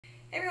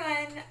Hey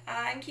everyone,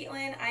 I'm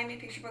Kaitlin. I'm a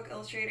picture book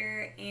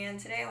illustrator, and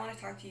today I want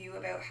to talk to you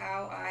about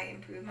how I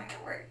improve my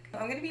artwork.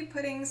 I'm going to be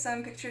putting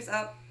some pictures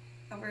up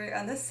over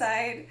on this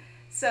side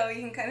so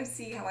you can kind of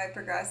see how I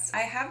progress. I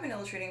have been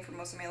illustrating for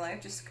most of my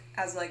life, just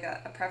as like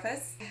a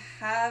preface. I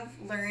have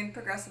learned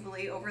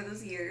progressively over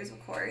those years,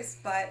 of course,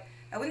 but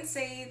I wouldn't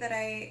say that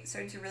I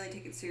started to really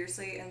take it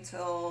seriously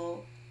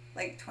until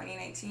like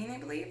 2019, I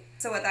believe.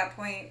 So at that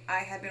point,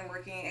 I had been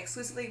working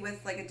exclusively with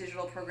like a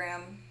digital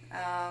program,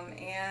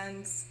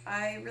 and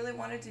I really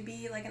wanted to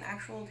be like an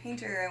actual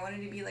painter. I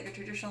wanted to be like a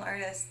traditional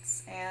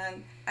artist,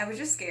 and I was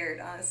just scared,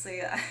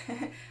 honestly.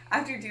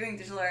 After doing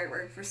digital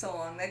artwork for so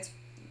long, that's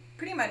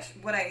pretty much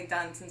what I had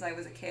done since I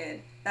was a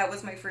kid. That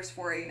was my first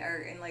foray in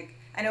art, and like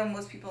I know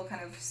most people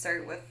kind of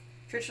start with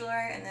traditional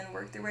art and then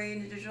work their way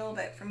into digital,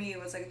 but for me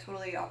it was like a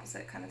totally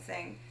opposite kind of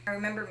thing. I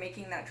remember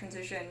making that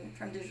transition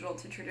from digital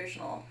to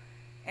traditional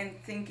and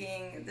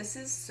thinking, this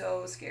is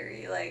so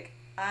scary. Like,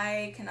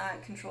 I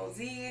cannot control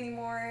Z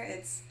anymore.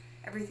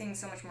 Everything's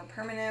so much more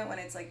permanent when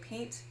it's like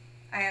paint.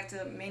 I have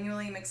to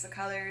manually mix the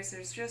colors.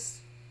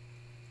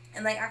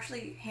 And like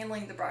actually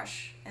handling the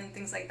brush and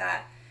things like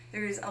that.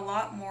 There's a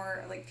lot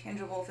more like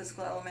tangible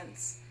physical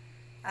elements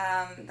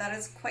that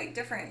is quite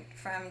different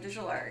from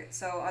digital art.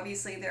 So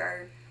obviously there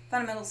are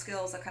fundamental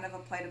skills that kind of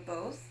apply to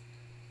both,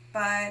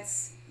 but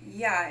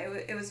yeah,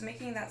 it was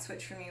making that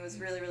switch for me was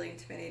really, really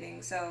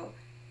intimidating. So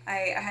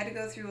I had to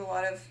go through a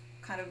lot of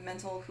kind of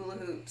mental hula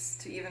hoops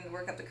to even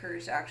work up the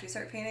courage to actually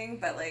start painting,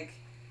 but like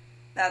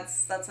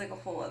that's like a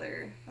whole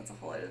other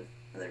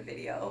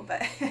video.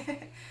 But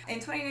in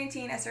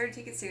 2019 I started to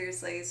take it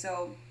seriously.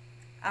 So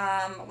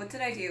what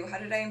did I do? How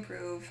did I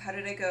improve? How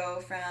did I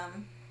go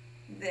from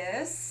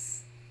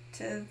this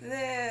to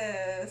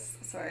this?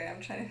 Sorry,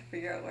 I'm trying to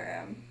figure out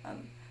where I'm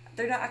on.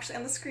 They're not actually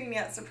on the screen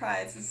yet,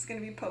 surprise, this is going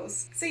to be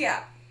post. So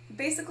yeah,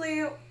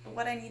 basically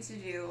what I need to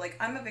do, like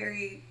I'm a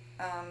very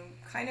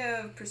kind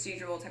of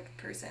procedural type of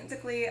person.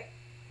 Basically,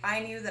 I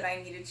knew that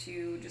I needed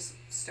to just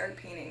start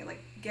painting,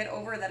 like get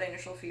over that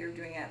initial fear of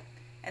doing it,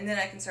 and then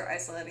I can start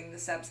isolating the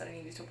steps that I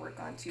needed to work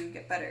on to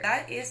get better.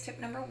 That is tip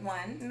number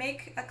one.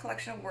 Make a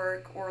collection of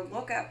work or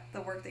look up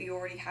the work that you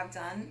already have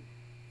done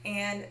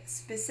and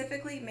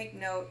specifically make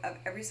note of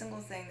every single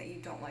thing that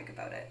you don't like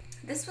about it.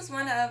 This was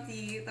one of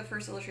the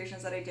first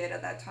illustrations that I did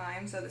at that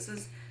time. So this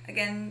was,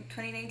 again,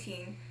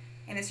 2019,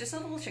 and it's just a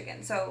little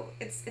chicken. So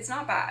it's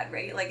not bad,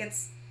 right? Like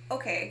it's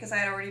okay, because I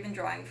had already been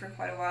drawing for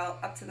quite a while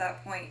up to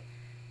that point.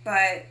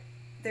 But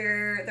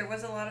there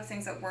was a lot of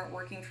things that weren't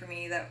working for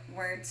me, that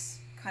weren't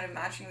kind of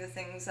matching the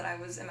things that I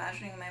was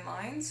imagining in my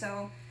mind.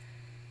 So,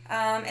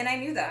 and I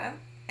knew that,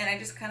 and I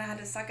just kind of had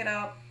to suck it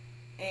up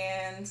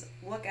and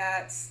look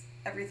at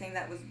everything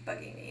that was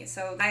bugging me.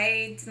 So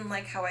I didn't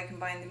like how I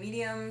combined the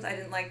mediums, I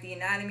didn't like the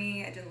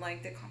anatomy, I didn't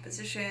like the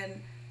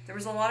composition. There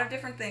was a lot of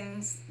different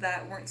things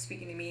that weren't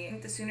speaking to me. I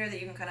think the sooner that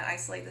you can kind of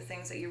isolate the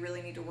things that you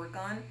really need to work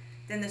on,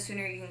 then the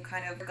sooner you can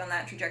kind of work on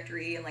that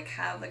trajectory and like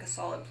have like a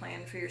solid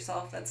plan for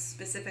yourself that's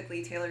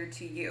specifically tailored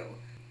to you.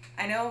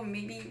 I know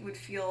maybe it would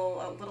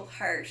feel a little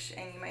harsh,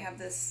 and you might have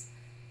this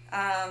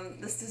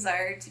this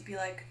desire to be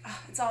like, oh,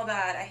 it's all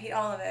bad, I hate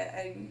all of it,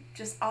 I'm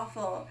just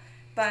awful.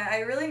 But I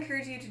really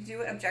encourage you to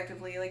do it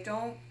objectively. Like,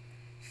 don't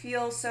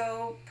feel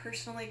so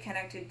personally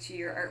connected to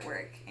your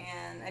artwork.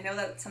 And I know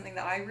that's something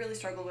that I really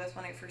struggled with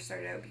when I first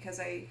started out, because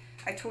I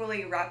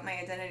totally wrapped my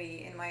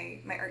identity in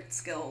my art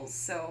skills.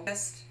 So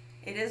just,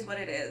 it is what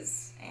it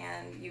is,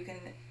 and you can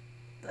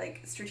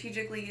like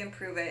strategically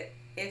improve it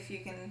if you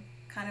can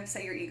kind of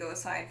set your ego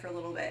aside for a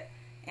little bit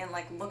and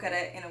like look at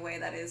it in a way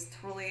that is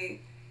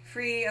totally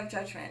free of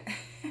judgment.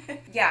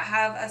 Yeah,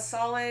 have a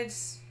solid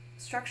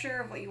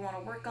structure of what you want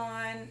to work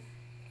on,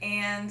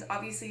 and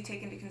obviously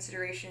take into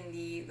consideration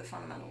the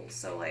fundamentals.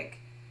 So like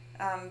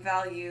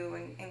value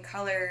and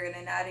color and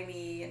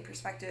anatomy and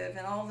perspective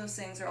and all of those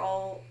things are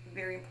all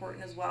very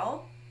important as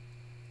well.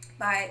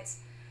 But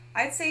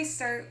I'd say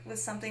start with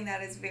something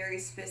that is very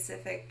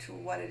specific to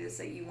what it is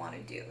that you want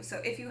to do.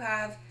 So if you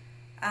have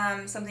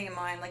something in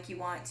mind, like you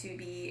want to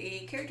be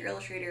a character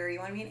illustrator, or you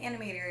want to be an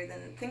animator,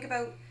 then think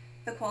about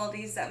the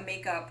qualities that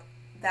make up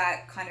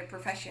that kind of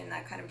profession,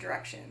 that kind of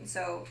direction.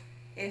 So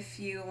if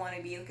you want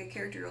to be like a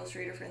character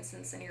illustrator, for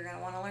instance, then you're going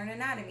to want to learn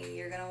anatomy,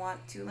 you're going to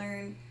want to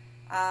learn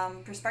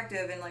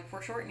perspective and like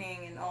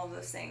foreshortening and all of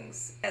those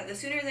things. The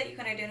sooner that you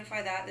can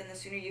identify that, then the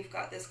sooner you've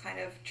got this kind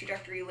of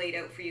trajectory laid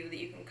out for you that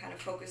you can kind of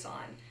focus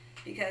on.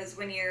 Because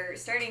when you're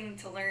starting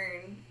to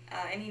learn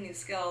any new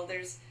skill,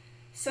 there's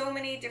so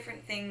many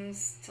different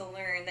things to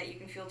learn that you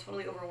can feel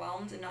totally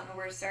overwhelmed and not know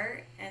where to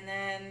start, and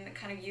then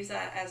kind of use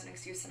that as an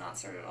excuse to not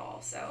start at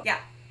all. So yeah,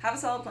 have a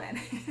solid plan.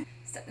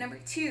 Step number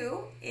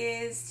two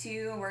is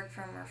to work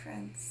from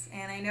reference.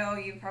 And I know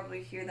you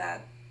probably hear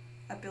that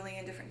a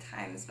billion different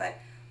times, but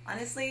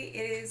honestly,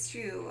 it is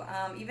true.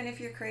 Even if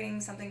you're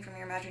creating something from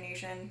your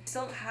imagination, you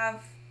still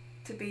have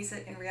to base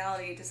it in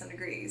reality to some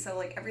degree. So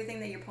like everything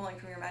that you're pulling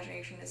from your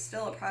imagination is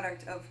still a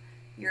product of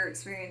your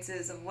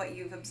experiences, of what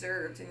you've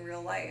observed in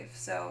real life.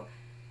 So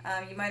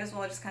you might as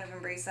well just kind of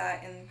embrace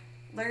that and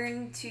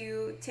learn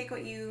to take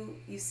what you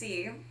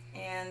see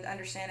and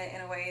understand it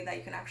in a way that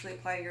you can actually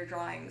apply to your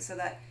drawing, so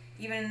that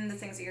even the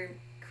things that you're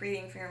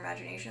creating for your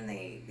imagination,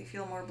 they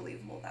feel more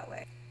believable that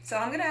way. So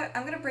I'm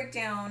gonna break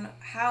down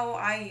how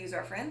I use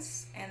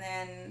reference, and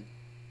then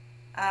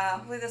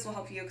hopefully this will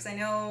help you, because I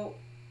know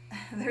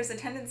there's a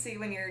tendency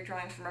when you're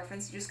drawing from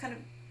reference to just kind of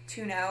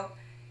tune out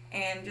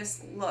and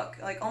just look,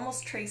 like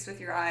almost trace with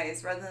your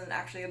eyes rather than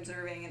actually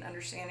observing and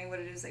understanding what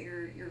it is that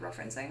you're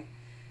referencing.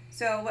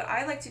 So what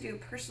I like to do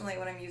personally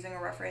when I'm using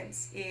a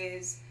reference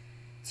is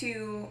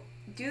to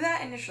do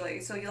that initially.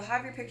 So you'll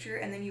have your picture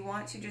and then you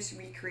want to just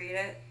recreate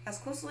it as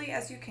closely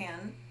as you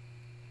can,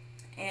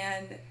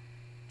 and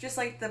just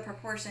like the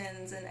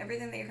proportions and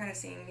everything that you're kind of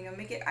seeing, you know,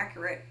 make it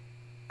accurate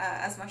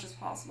as much as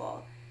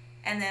possible.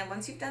 And then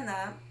once you've done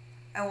that,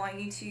 I want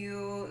you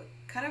to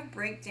kind of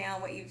break down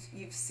what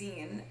you've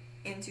seen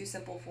into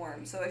simple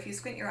form. So if you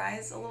squint your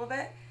eyes a little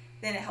bit,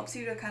 then it helps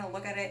you to kind of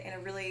look at it in a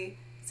really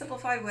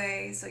simplified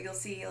way. So you'll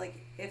see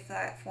like if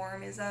that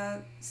form is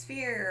a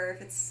sphere, or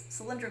if it's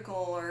cylindrical,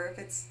 or if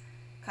it's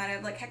kind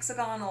of like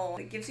hexagonal.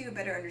 It gives you a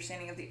better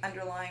understanding of the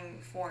underlying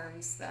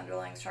forms, the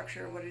underlying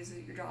structure, what it is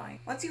that you're drawing.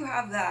 Once you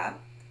have that,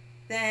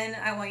 then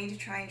I want you to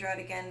try and draw it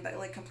again, but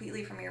like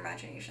completely from your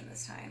imagination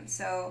this time.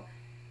 So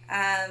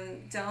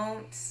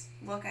don't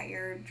look at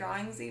your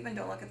drawings even,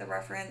 don't look at the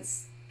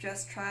reference,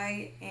 just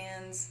try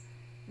and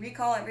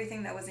recall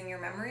everything that was in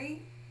your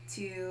memory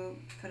to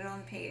put it on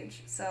the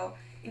page. So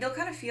you'll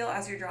kind of feel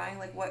as you're drawing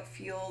like what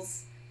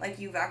feels like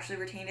you've actually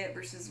retained it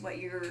versus what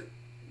you're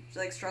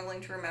like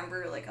struggling to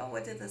remember, like, oh,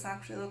 what did this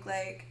actually look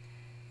like?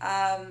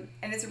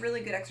 And it's a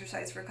really good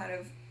exercise for kind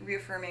of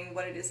reaffirming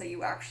what it is that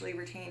you actually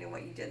retained and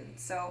what you didn't.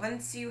 So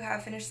once you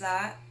have finished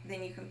that,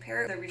 then you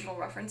compare the original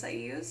reference that you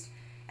used,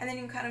 and then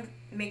you can kind of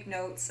make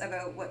notes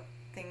about what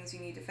things you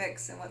need to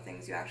fix and what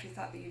things you actually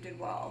thought that you did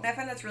well. And I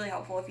find that's really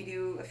helpful if you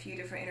do a few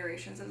different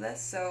iterations of this.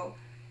 So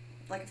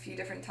like a few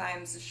different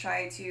times, just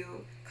try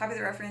to copy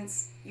the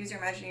reference, use your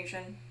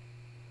imagination,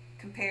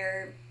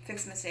 compare,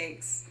 fix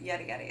mistakes,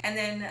 yada yada. And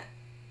then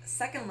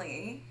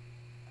secondly,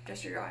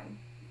 gesture drawing.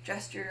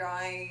 Gesture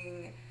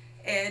drawing,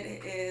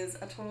 it is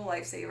a total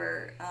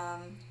lifesaver.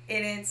 And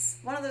it's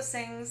one of those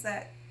things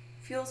that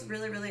feels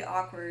really, really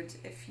awkward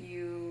if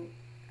you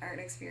aren't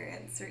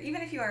experienced, or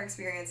even if you are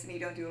experienced and you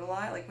don't do it a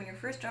lot. Like when you're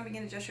first jumping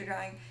into gesture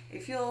drawing,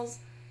 it feels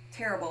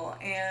terrible,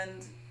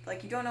 and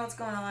like you don't know what's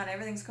going on,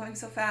 everything's going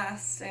so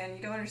fast and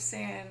you don't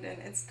understand, and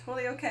it's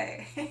totally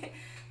okay.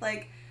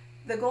 Like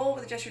the goal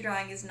with gesture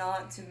drawing is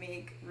not to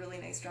make really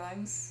nice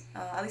drawings,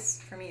 at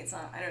least for me it's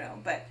not, I don't know,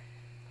 but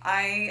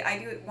I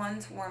do it, one,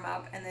 to warm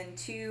up, and then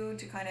two,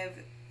 to kind of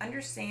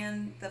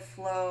understand the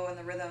flow and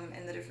the rhythm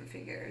in the different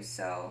figures.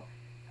 So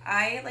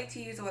I like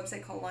to use a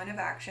website called Line of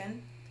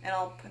Action, and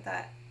I'll put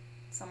that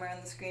somewhere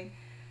on the screen.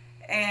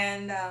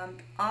 And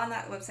on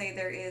that website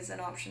there is an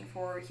option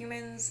for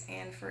humans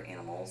and for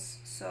animals,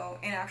 so,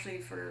 and actually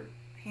for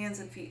hands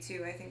and feet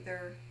too. I think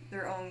they're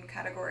their own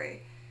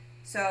category.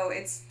 So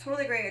it's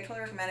totally great. I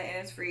totally recommend it, and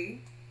it's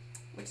free,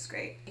 which is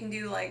great. You can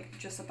do like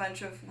just a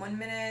bunch of 1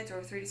 minute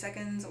or 30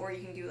 seconds, or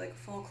you can do like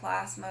full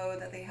class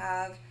mode that they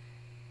have.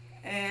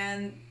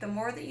 And the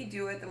more that you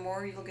do it, the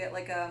more you'll get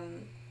like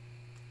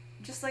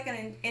just like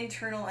an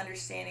internal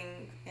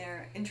understanding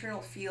or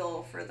internal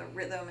feel for the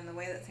rhythm and the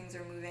way that things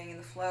are moving and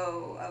the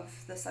flow of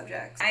the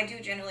subjects. I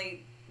do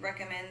generally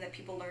recommend that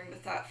people learn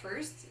with that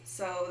first,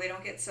 so they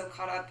don't get so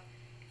caught up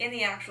in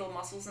the actual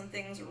muscles and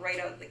things right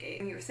out of the gate.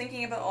 When you're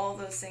thinking about all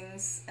those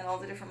things and all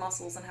the different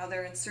muscles and how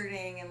they're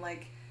inserting and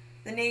like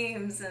the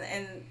names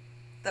and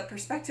the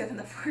perspective and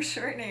the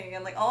foreshortening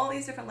and like all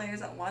these different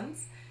layers at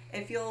once,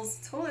 it feels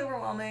totally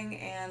overwhelming,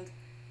 and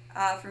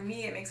for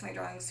me it makes my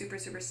drawing super,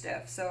 super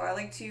stiff. So I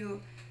like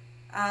to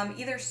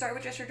either start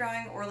with gesture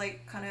drawing or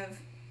like kind of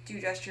do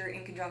gesture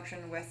in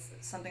conjunction with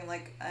something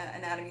like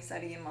anatomy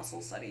study and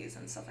muscle studies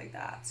and stuff like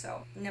that.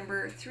 So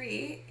number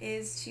 3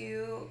 is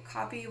to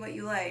copy what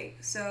you like.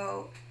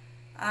 So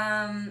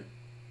I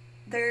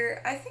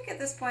think at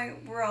this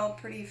point we're all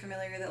pretty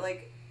familiar that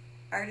like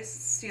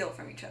artists steal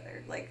from each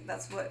other. Like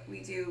that's what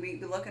we do. We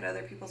look at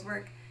other people's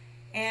work,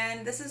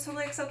 and this is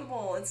totally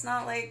acceptable. It's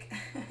not like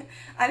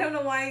I don't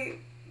know why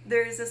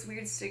there's this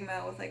weird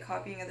stigma with like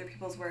copying other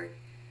people's work,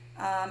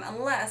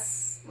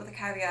 unless, with a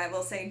caveat, I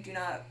will say, do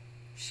not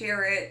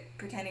share it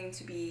pretending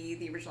to be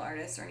the original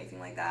artist or anything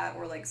like that,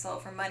 or like sell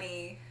it for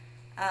money.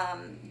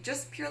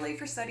 Just purely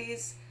for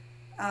studies,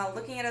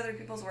 looking at other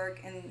people's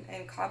work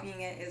and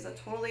copying it is a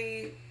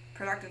totally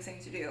productive thing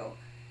to do,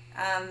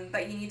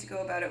 but you need to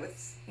go about it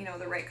with, you know,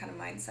 the right kind of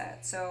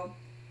mindset. So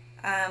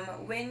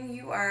when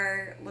you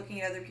are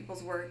looking at other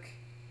people's work,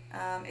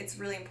 it's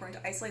really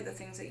important to isolate the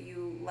things that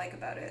you like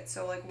about it.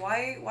 So like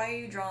why are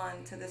you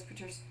drawn to this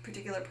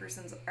particular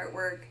person's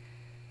artwork?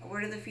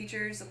 What are the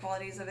features, the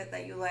qualities of it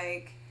that you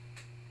like?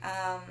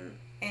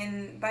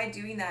 And by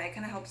doing that, it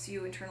kind of helps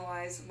you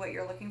internalize what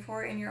you're looking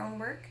for in your own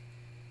work.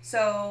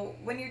 So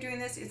when you're doing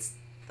this, it's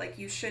like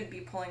you should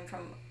be pulling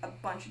from a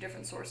bunch of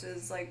different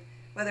sources, like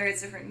whether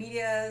it's different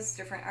medias,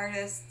 different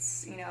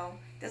artists, you know,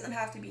 it doesn't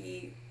have to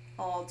be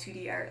all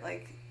 2D art.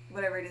 Like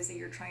whatever it is that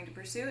you're trying to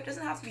pursue. It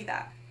doesn't have to be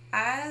that.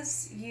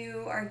 As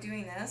you are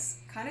doing this,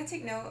 kind of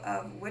take note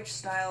of which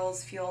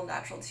styles feel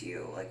natural to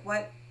you. Like,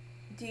 what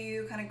do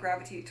you kind of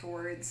gravitate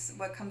towards?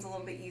 What comes a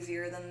little bit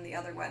easier than the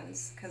other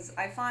ones? Because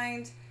I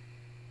find,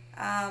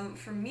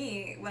 for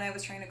me, when I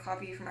was trying to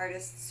copy from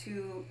artists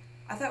who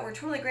I thought were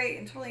totally great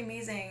and totally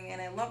amazing,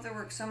 and I love their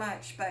work so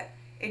much, but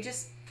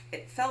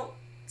it felt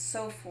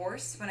so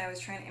forced when I was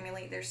trying to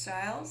emulate their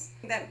styles.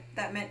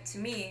 That meant to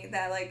me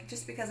that, like,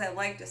 just because I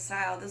liked a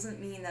style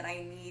doesn't mean that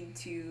I need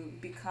to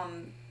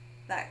become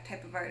that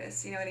type of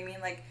artist. You know what I mean?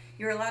 Like,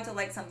 you're allowed to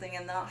like something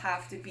and not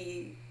have to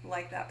be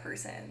like that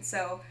person.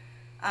 So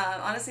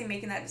honestly,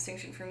 making that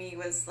distinction for me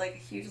was like a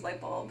huge light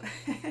bulb.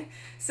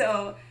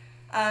 So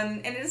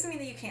and it doesn't mean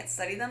that you can't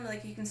study them.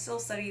 Like, you can still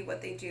study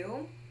what they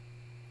do,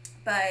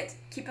 but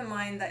keep in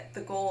mind that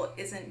the goal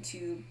isn't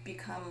to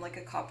become like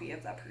a copy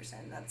of that person.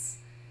 That's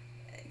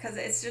because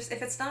it's just,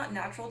 if it's not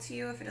natural to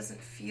you, if it doesn't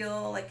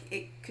feel like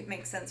it could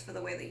make sense for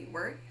the way that you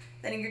work,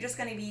 then you're just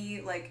going to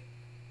be like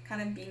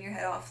kind of beating your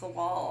head off the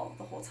wall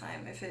the whole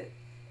time if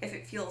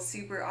it feels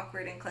super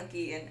awkward and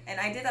clunky. And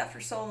I did that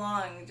for so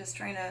long, just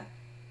trying to,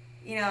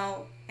 you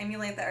know,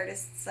 emulate the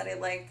artists that I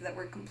liked that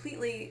were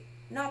completely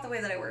not the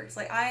way that I worked.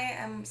 Like, I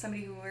am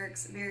somebody who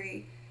works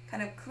very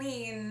kind of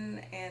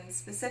clean and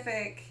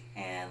specific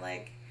and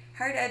like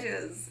hard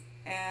edges,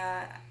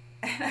 and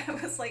I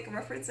was like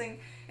referencing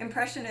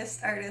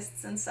impressionist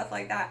artists and stuff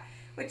like that,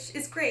 which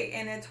is great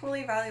and it's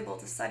totally valuable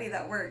to study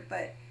that work,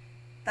 but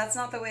that's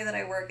not the way that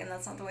I work, and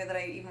that's not the way that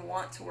I even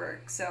want to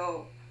work.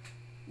 So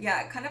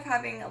yeah, kind of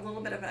having a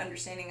little bit of an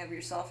understanding of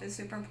yourself is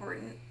super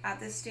important at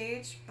this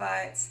stage,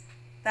 but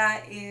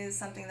that is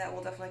something that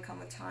will definitely come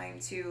with time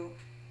too.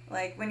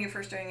 Like, when you're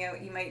first starting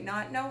out, you might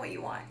not know what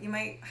you want. You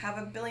might have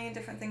a billion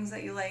different things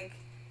that you like,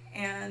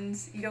 and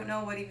you don't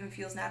know what even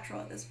feels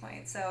natural at this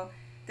point. So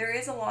there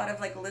is a lot of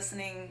like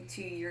listening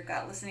to your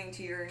gut, listening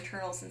to your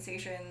internal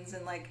sensations,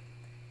 and like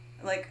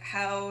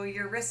how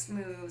your wrist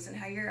moves and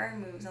how your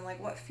arm moves and like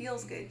what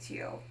feels good to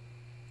you.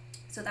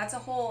 So that's a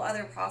whole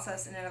other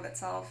process in and of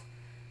itself,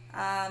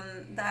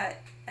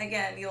 that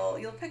again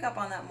you'll pick up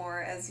on that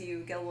more as you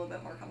get a little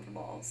bit more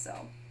comfortable. So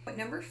but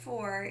number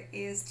 4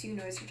 is to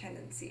notice your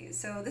tendencies.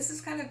 So this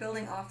is kind of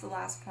building off the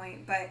last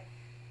point, but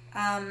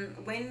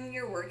when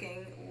you're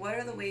working, what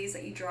are the ways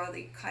that you draw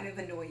that kind of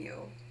annoy you?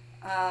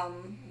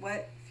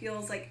 What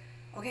feels like,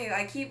 okay,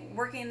 I keep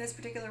working this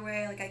particular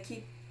way, like I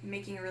keep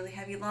making really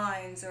heavy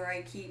lines, or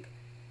I keep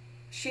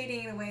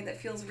shading in a way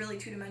that feels really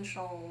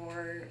two-dimensional,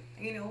 or,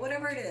 you know,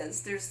 whatever it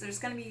is. There's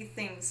going to be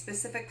things,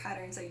 specific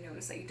patterns that you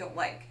notice that you don't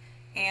like,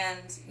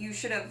 and you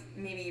should have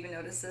maybe even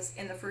noticed this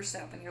in the first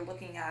step when you're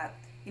looking at,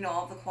 you know,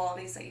 all the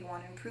qualities that you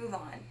want to improve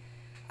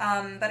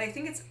on. But I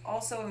think it's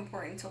also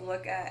important to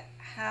look at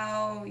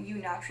how you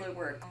naturally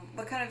work.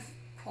 What kind of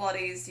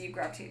qualities do you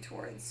gravitate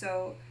towards?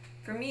 So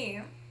for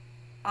me,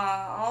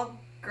 all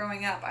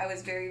growing up, I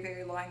was very,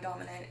 very line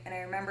dominant, and I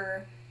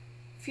remember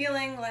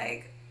feeling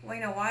like, well,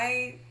 you know,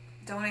 why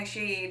don't I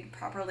shade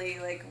properly?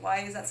 Like, why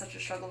is that such a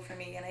struggle for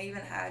me? And I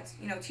even had,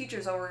 you know,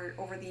 teachers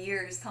over the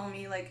years tell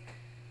me like,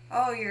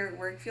 oh, your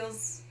work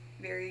feels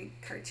very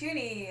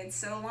cartoony, it's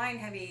so line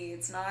heavy,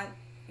 it's not,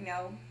 you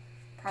know,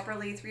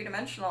 properly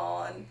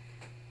three-dimensional,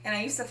 and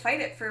I used to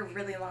fight it for a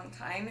really long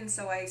time. And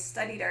so I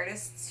studied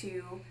artists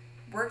who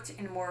worked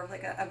in more of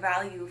like a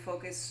value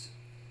focused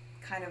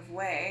kind of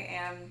way,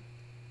 and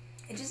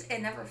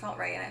it never felt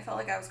right, and I felt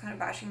like I was kind of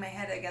bashing my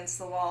head against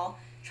the wall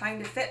trying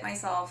to fit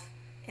myself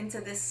into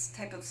this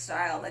type of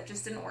style that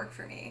just didn't work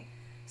for me.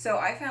 So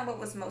I found what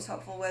was most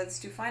helpful was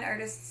to find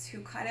artists who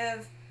kind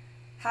of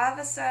have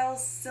a style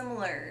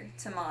similar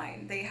to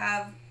mine. They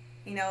have,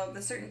 you know,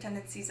 the certain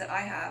tendencies that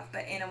I have,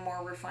 but in a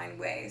more refined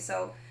way.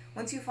 So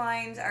once you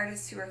find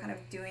artists who are kind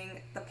of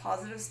doing the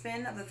positive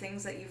spin of the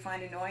things that you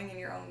find annoying in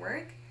your own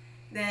work,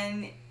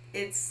 then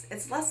it's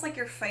less like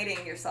you're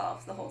fighting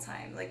yourself the whole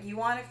time. Like, you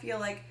want to feel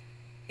like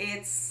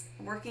it's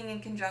working in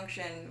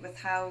conjunction with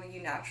how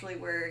you naturally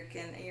work,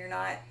 and you're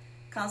not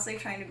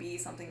constantly trying to be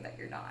something that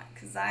you're not,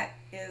 because that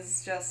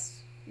is just,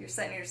 you're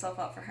setting yourself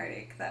up for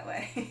heartache that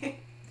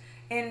way.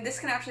 And this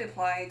can actually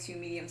apply to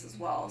mediums as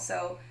well.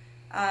 So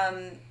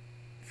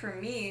for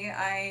me,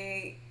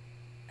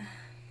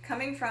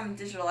 coming from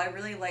digital, I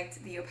really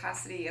liked the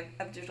opacity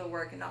of digital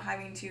work and not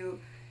having to,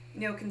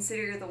 you know,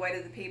 consider the white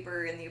of the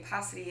paper and the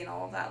opacity and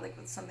all of that, like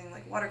with something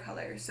like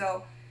watercolor.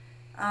 So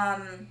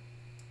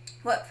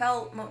what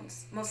felt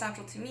most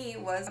natural to me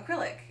was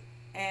acrylic,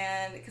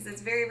 and because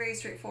it's very, very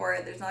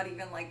straightforward. There's not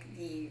even like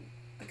the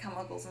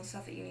chemicals and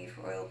stuff that you need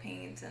for oil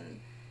paint,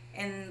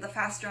 and the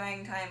fast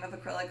drying time of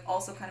acrylic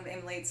also kind of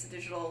emulates the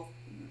digital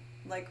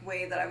like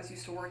way that I was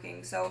used to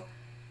working. So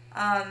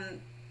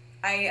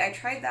I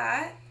tried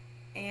that,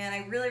 and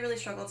I really, really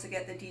struggled to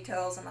get the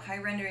details and the high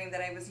rendering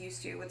that I was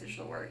used to with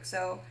digital work.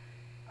 So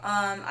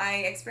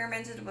I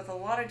experimented with a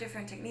lot of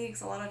different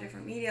techniques, a lot of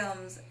different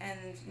mediums,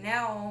 and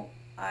now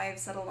I've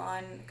settled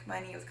on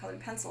combining it with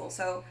colored pencil.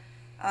 So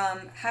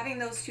having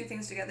those two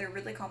things together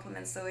really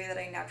complements the way that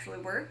I naturally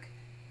work.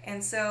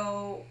 And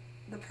so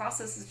the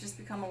process has just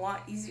become a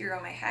lot easier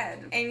on my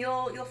head. And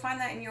you'll find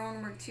that in your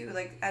own work too.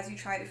 Like as you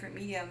try different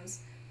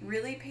mediums,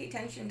 really pay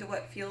attention to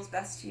what feels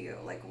best to you.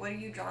 Like what are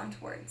you drawn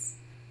towards?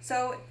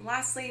 So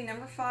lastly,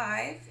 number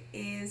 5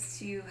 is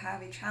to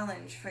have a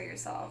challenge for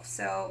yourself.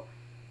 So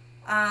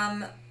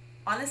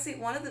honestly,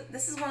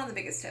 this is one of the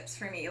biggest tips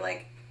for me.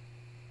 Like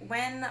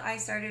when I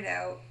started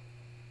out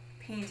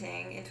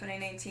painting in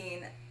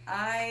 2019,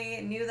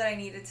 I knew that I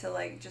needed to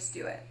like just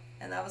do it.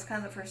 And that was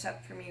kind of the first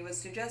step for me,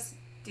 was to just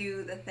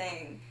do the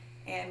thing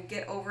and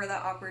get over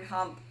that awkward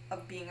hump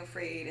of being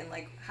afraid and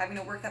like having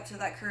to work up to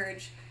that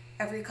courage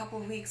every couple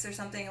of weeks or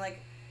something.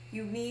 Like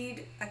you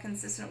need a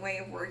consistent way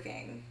of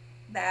working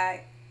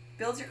that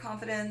builds your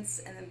confidence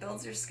and then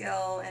builds your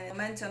skill and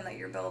momentum that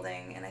you're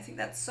building. And I think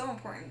that's so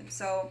important.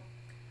 So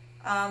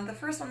the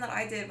first one that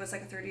I did was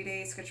like a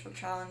 30-day sketchbook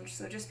challenge.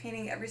 So just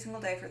painting every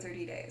single day for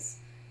 30 days.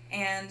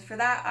 And for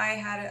that I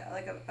had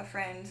a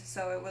friend,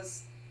 so it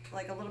was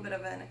like a little bit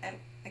of an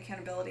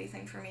accountability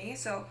thing for me.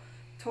 So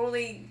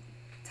totally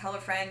tell a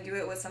friend, do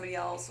it with somebody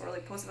else, or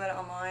like post about it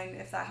online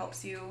if that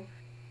helps you.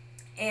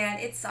 And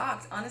it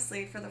sucked,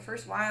 honestly, for the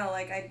first while.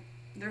 Like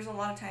there's a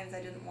lot of times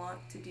I didn't want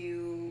to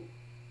do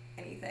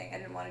anything. I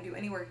didn't want to do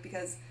any work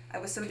because I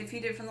was so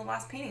defeated from the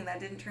last painting that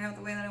didn't turn out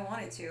the way that I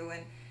wanted to.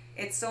 And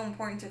it's so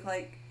important to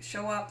like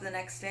show up the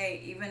next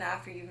day even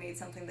after you've made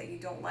something that you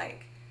don't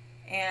like.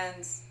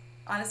 And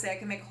honestly, I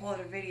could make a whole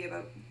other video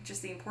about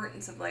just the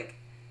importance of like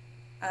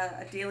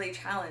a daily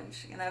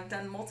challenge, and I've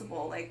done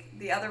multiple. Like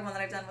the other one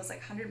that I've done was like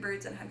 100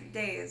 birds in 100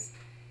 days,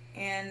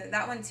 and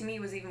that one to me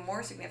was even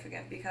more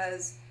significant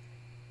because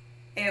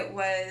it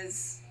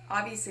was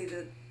obviously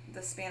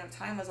the span of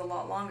time was a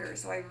lot longer,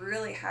 so I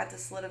really had to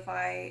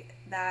solidify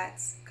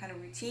that kind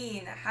of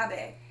routine, that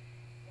habit.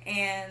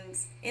 And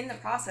in the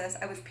process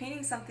I was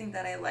painting something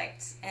that I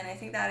liked, and I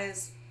think that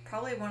is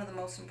probably one of the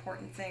most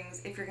important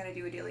things if you're going to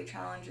do a daily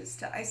challenge, is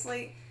to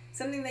isolate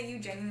something that you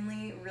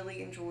genuinely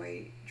really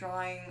enjoy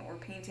drawing or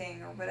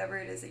painting or whatever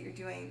it is that you're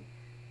doing.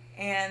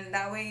 And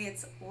that way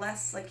it's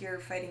less like you're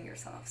fighting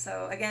yourself.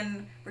 So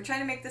again, we're trying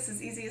to make this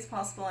as easy as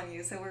possible on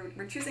you. So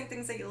we're choosing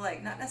things that you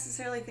like, not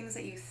necessarily things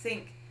that you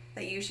think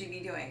that you should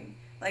be doing.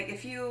 Like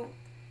if you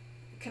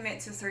commit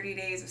to 30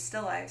 days of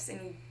still lifes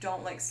and you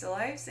don't like still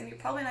lifes, then you're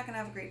probably not going to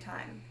have a great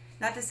time.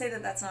 Not to say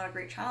that that's not a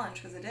great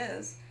challenge, because it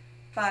is,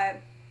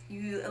 but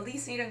you at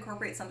least need to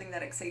incorporate something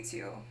that excites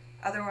you.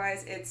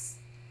 Otherwise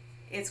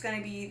it's going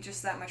to be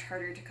just that much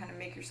harder to kind of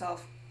make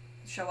yourself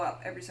show up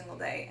every single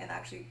day and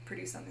actually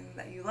produce something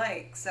that you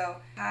like. So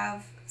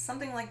have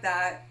something like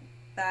that,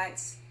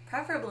 that's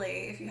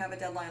preferably, if you have a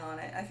deadline on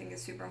it, I think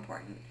is super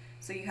important.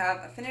 So you have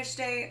a finish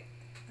date,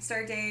 a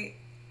start date,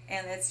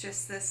 and it's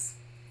just this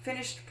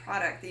finished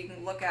product that you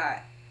can look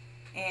at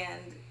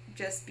and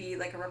just be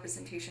like a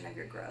representation of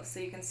your growth. So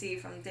you can see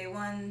from day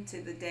 1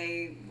 to the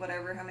day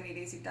whatever, how many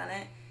days you've done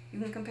it. You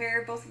can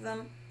compare both of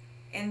them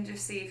and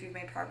just see if you've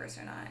made progress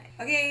or not.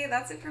 Okay,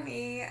 that's it for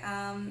me.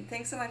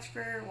 Thanks so much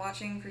for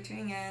watching, for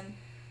tuning in.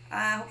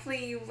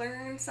 Hopefully you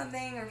learned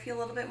something or feel a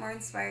little bit more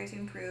inspired to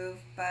improve,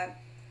 but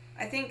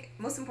I think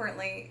most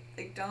importantly,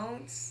 like,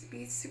 don't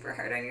be super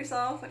hard on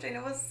yourself, which I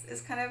know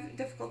is kind of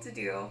difficult to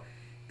do,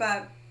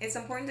 but it's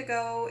important to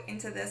go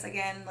into this,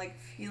 again, like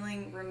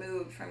feeling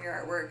removed from your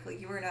artwork,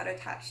 like you are not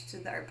attached to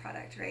the art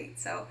product, right?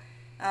 So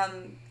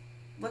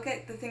look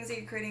at the things that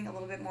you're creating a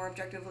little bit more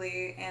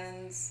objectively,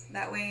 and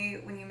that way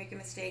when you make a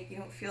mistake you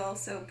don't feel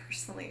so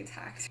personally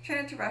attacked. Try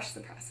not to rush the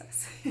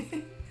process.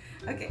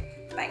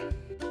 Okay,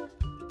 bye!